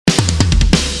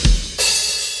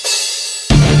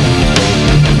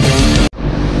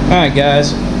Alright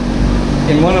guys,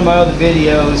 in one of my other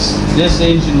videos, this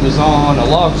engine was on a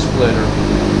log splitter.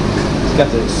 It's got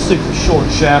the super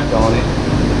short shaft on it.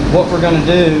 What we're going to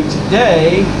do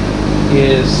today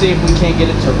is see if we can't get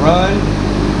it to run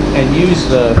and use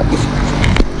the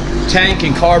tank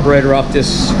and carburetor off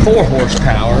this 4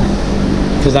 horsepower,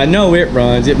 because I know it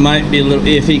runs. It might be a little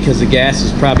iffy because the gas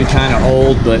is probably kind of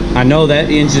old, but I know that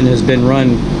engine has been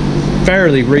run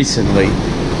fairly recently.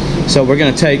 So we're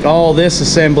going to take all this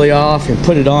assembly off and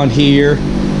put it on here.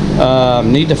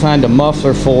 Need to find a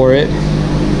muffler for it.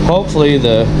 Hopefully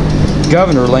the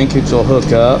governor linkage will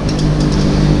hook up.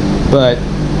 But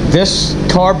this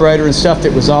carburetor and stuff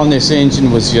that was on this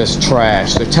engine was just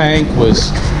trash. The tank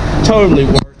was totally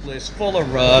worthless, full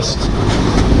of rust.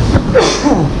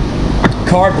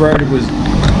 Carburetor was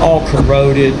all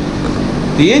corroded.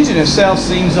 The engine itself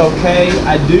seems okay.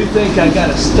 I do think I got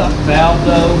a stuck valve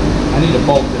though. I need to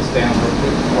bolt this down real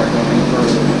quick before I go any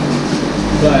further.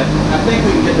 But I think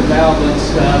we can get the valve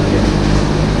unstuck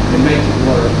and make it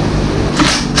work.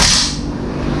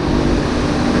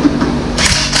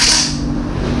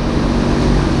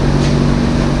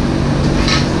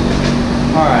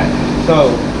 Alright,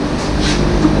 so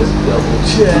let's double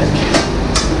check.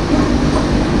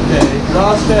 Okay,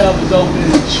 exhaust valve is open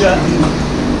and shutting.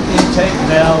 Intake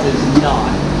valve is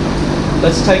not.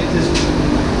 Let's take this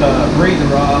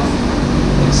breather off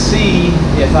and see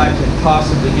if I can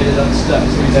possibly get it unstuck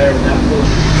through there without pulling.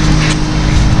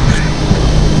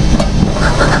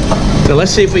 So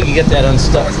let's see if we can get that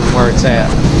unstuck from where it's at.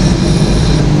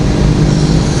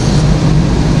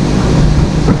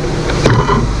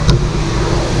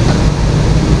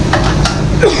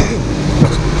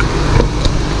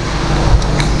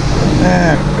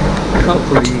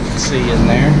 Hopefully you can see in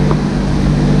there.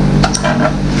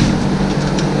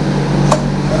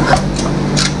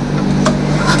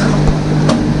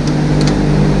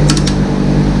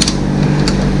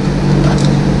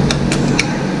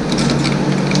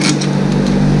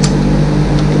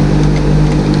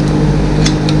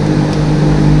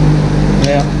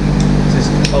 Yeah, just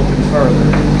open further.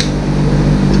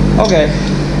 Okay.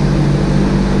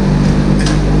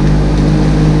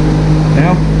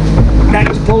 Now, back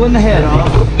to pulling the head off.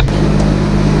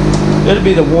 It'll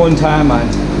be the one time I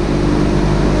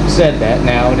said that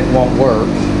now and it won't work.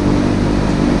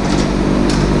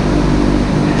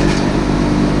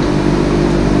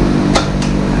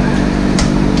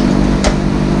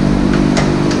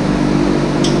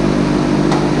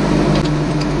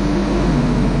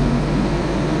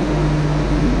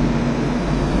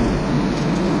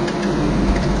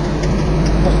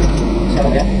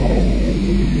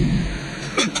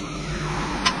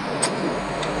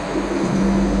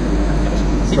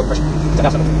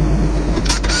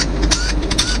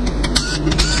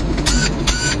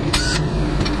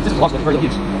 This is lost with very little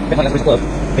use. That's why it's closed.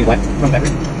 Things black. Run battery.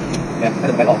 Yeah, that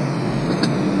doesn't bad at all. I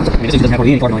mean, this doesn't have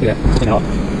hardly any carbon like that. Let's clean it off.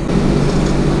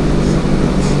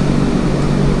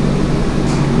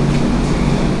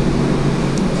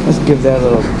 Let's give that a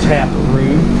little tap of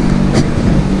room.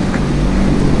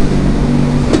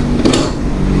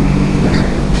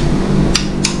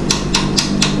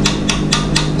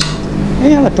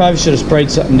 Yeah, I probably should have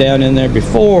sprayed something down in there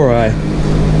before I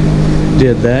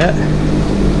did that.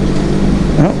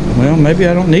 Oh, well, maybe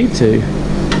I don't need to.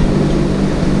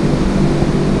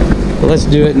 But let's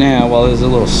do it now while there's a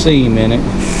little seam in it.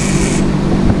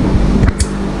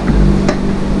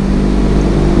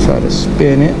 Try to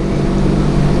spin it.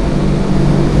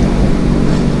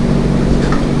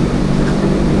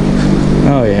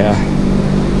 Oh yeah.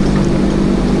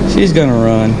 She's gonna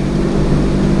run.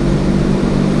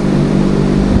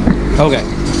 Okay,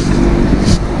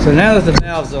 so now that the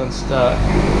valve's unstuck,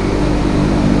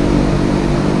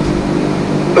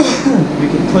 we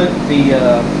can put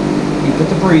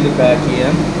the breather back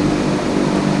in.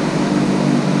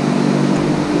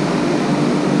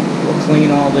 We'll clean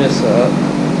all this up.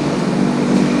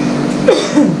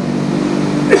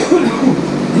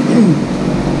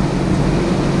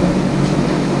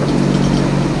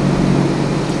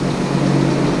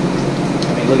 I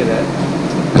mean, look at that.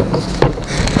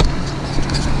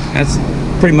 That's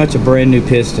pretty much a brand new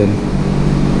piston.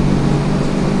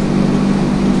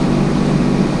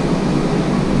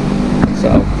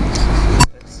 So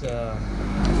let's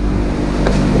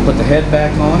we'll put the head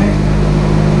back on it.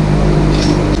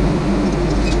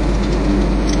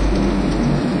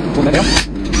 Pull that down.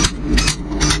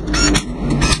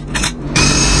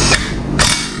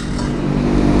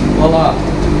 Voila!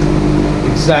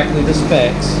 Exactly the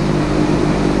specs.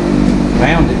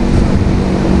 Found it.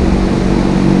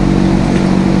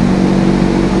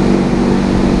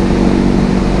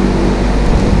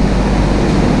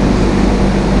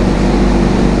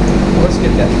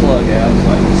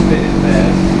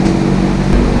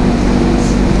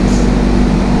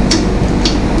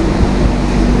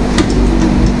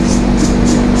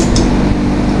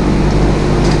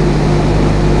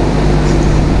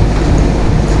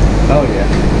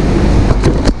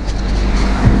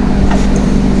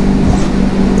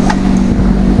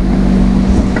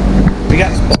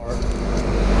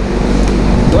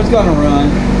 gonna run.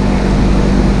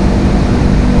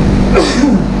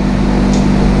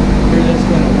 Here that's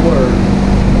gonna work.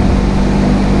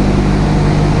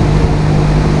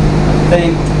 I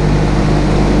think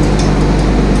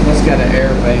that's got an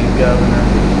air vane governor.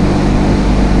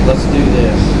 Let's do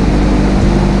this.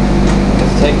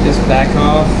 Let's take this back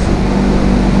off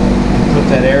and put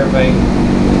that air vane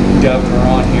governor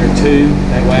on here too.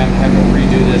 That way I'm having to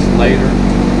redo this later.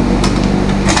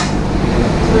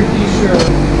 I'm pretty sure.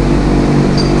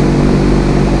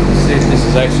 Let's see if this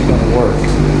is actually going to work.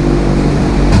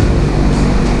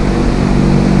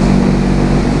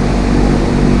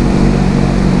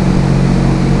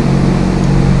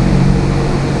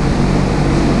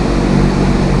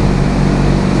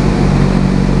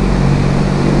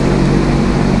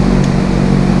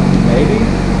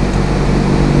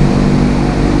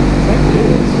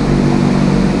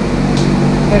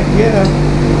 Yeah.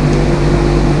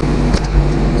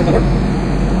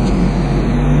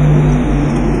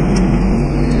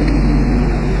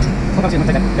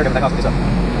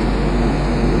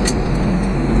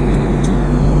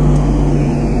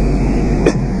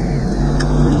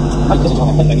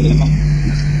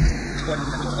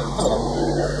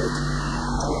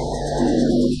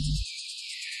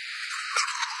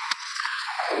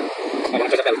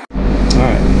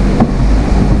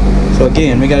 So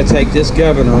again, we got to take this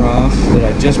governor off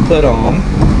that I just put on,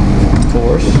 of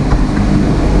course.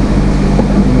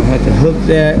 I'm going to have to hook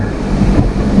that.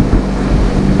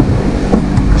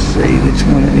 Let's see which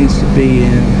one it needs to be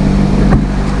in.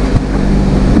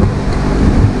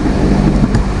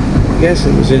 I guess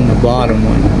it was in the bottom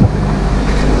one.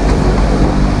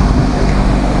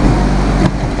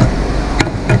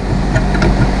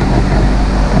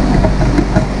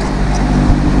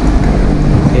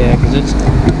 Yeah, because it's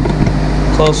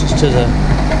closest to the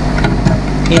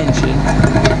engine.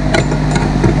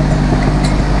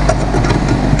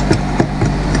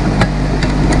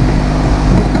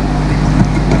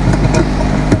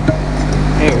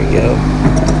 There we go.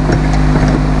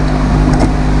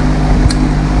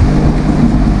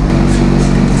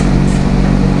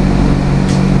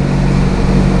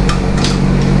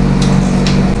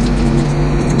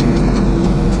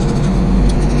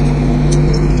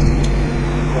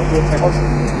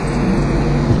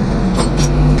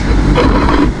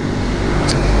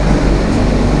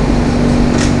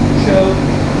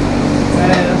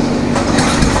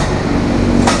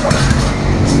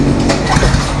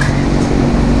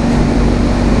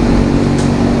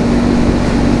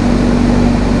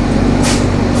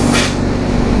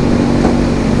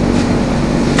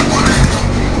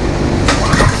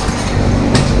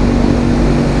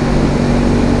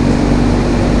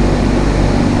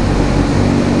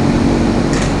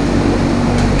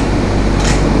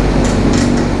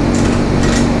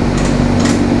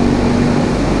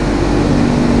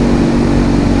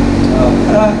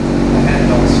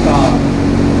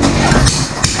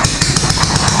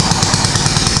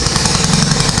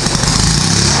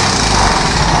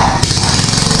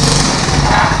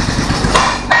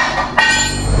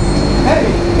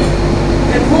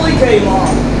 Came off.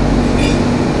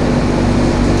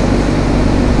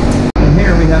 And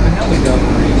here we have a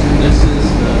helicopter engine. This is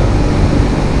the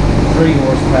 3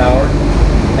 horsepower. I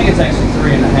think it's actually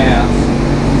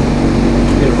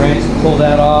 3.5. Get a wrench to pull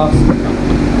that off.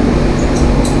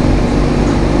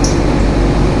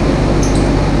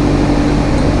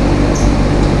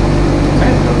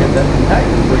 Okay, go get that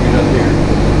compactor and bring it up here.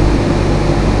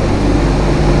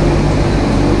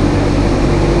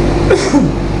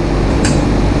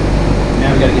 Now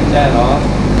we got to get that off.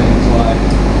 Things like,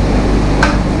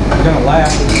 we're going to laugh,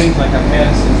 it seems like I've had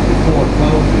it since before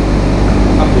COVID,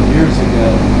 a couple of years ago,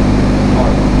 or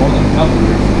more than a couple of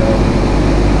years ago.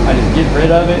 I just get rid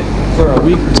of it for a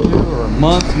week or 2 or a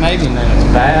month maybe, and then it's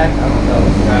back. I don't know,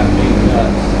 it's driving me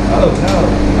nuts. Oh no,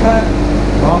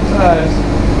 wrong size.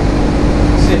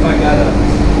 Let's see if I got to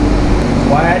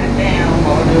wide it down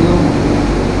while I do a little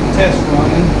test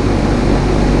running.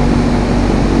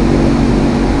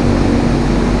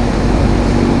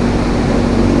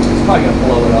 Probably gonna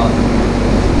blow it off.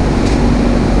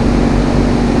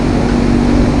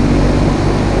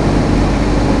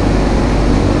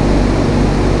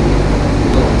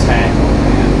 Little tack on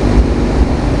that.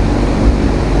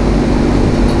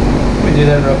 Let me do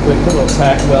that real quick. Put a little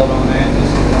tack weld on that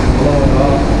just to blow it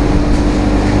off.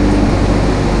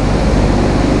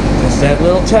 Just that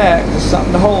little tack, just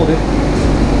something to hold it.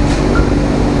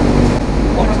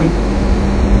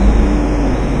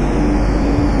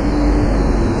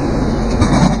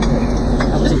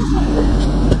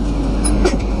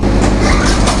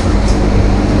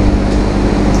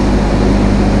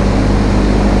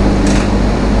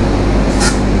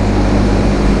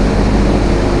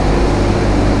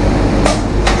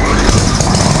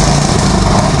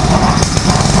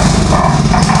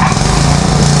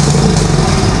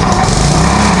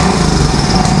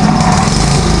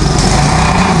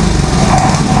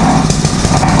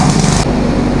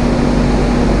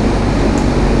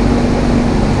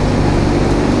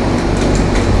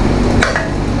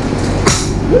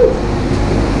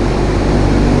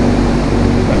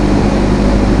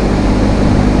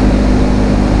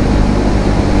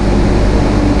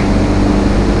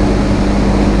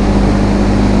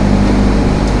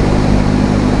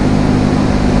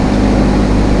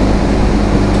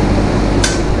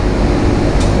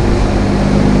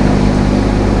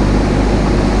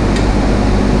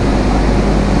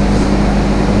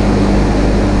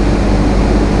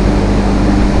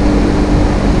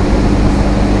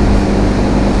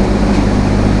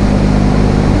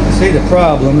 the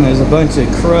problem. There's a bunch of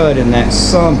crud in that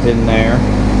sump in there,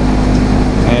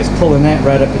 and it's pulling that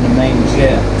right up in the main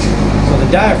jet. So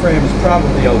the diaphragm is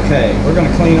probably okay. We're going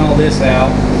to clean all this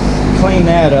out, clean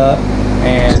that up,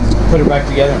 and put it back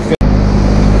together and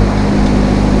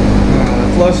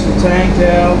flush the tank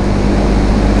out,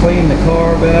 clean the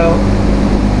carb out.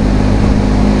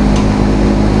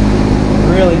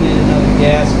 Really need another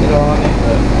gasket on it,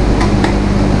 but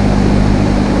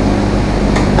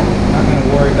not going to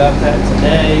worry about that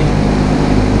today.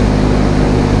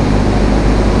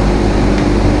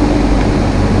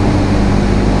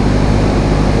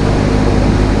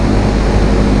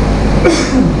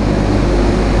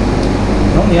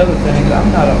 The only other thing,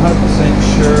 I'm not 100%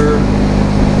 sure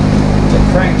the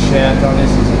crankshaft on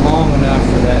this is long enough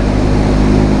for that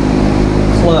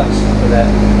clutch, for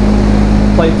that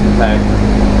plate compactor.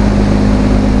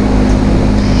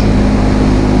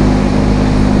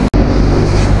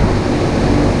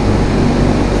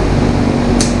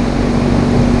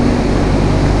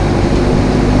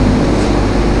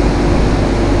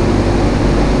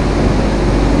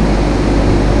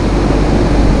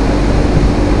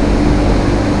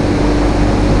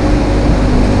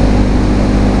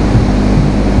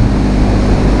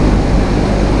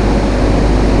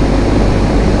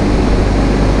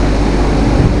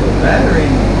 Battery in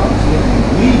the pump's getting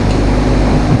weak.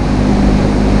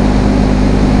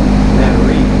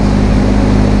 Batteries.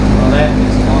 Well, that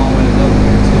is a long way to go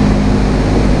here too.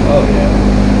 Oh yeah.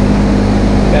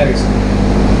 Battery's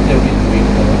still getting weak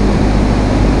though.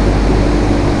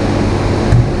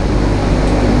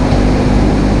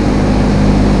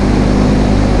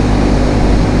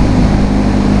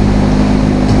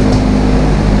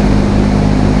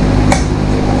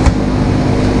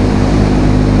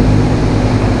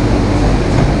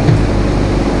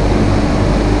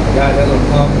 God, that little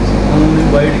pump is the only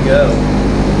way to go.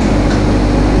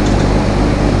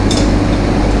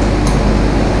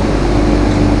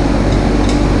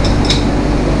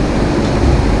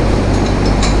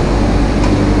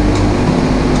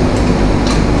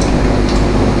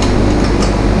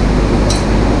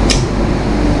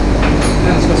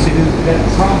 Now let's go see who's got the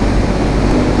pump.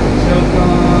 Choke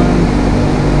on.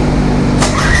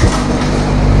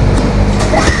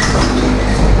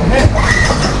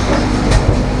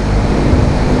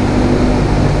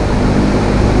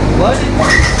 Flooded?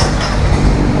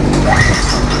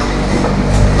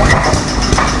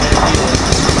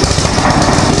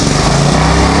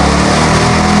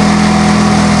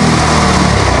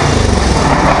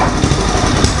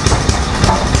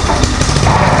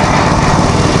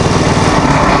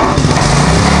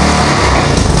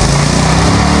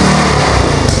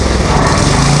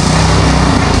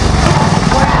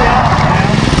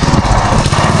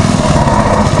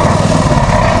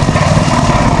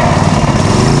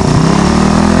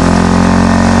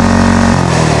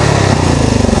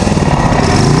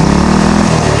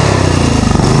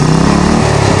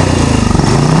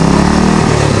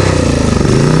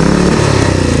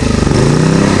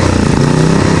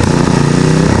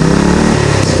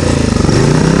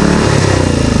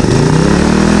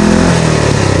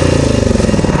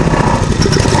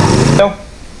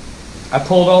 I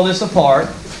pulled all this apart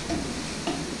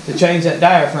to change that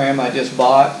diaphragm I just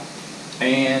bought,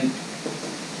 and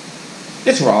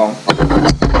it's wrong.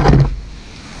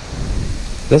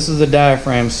 This is the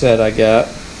diaphragm set I got,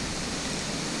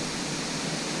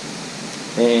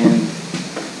 and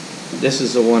this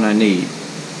is the one I need.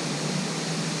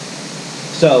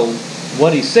 So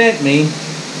what he sent me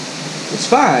is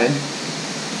fine.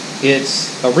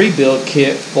 It's a rebuild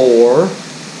kit for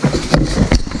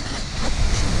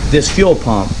this fuel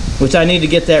pump, which I need to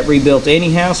get that rebuilt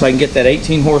anyhow so I can get that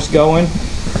 18 horse going,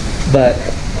 but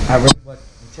I really wasn't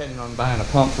intending on buying a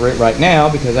pump for it right now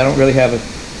because I don't really have a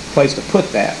place to put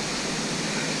that.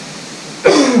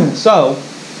 So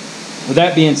with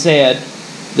that being said,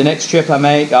 the next trip I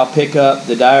make, I'll pick up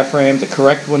the diaphragm, the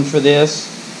correct one for this,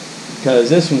 because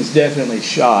this one's definitely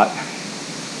shot.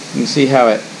 You can see how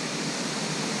it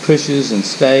pushes and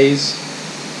stays.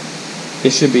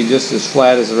 It should be just as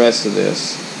flat as the rest of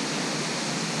this,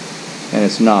 and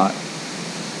it's not.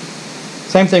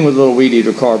 Same thing with little weed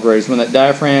eater carburetors. When that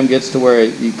diaphragm gets to where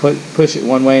you push it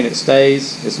one way and it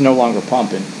stays, it's no longer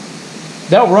pumping.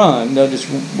 They'll run, they'll just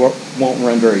won't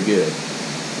run very good.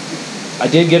 I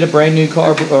did get a brand new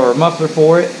muffler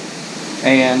for it,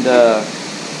 and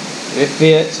it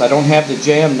fits. I don't have the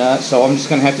jam nut, so I'm just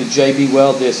going to have to JB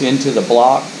weld this into the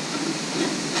block,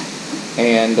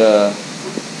 and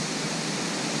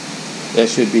that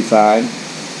should be fine.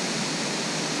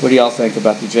 What do y'all think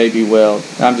about the JB weld?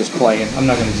 I'm just playing. I'm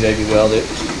not going to JB weld it.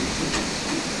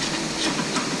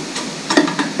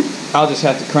 I'll just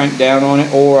have to crank down on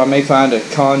it, or I may find a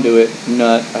conduit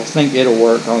nut. I think it'll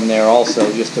work on there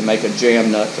also, just to make a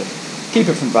jam nut to keep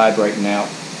it from vibrating out.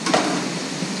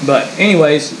 But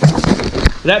anyways,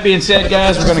 that being said,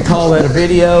 guys, we're going to call that a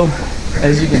video.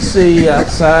 As you can see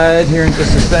outside here in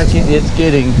just a second, it's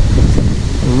getting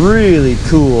really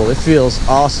cool. It feels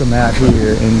awesome out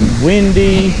here and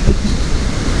windy,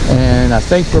 and I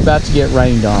think we're about to get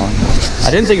rained on. I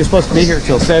didn't think it was supposed to be here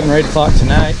till 7 or 8 o'clock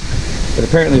tonight, but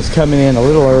apparently it's coming in a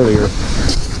little earlier.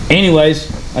 Anyways,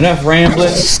 enough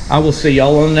rambling. I will see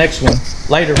y'all on the next one.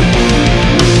 Later.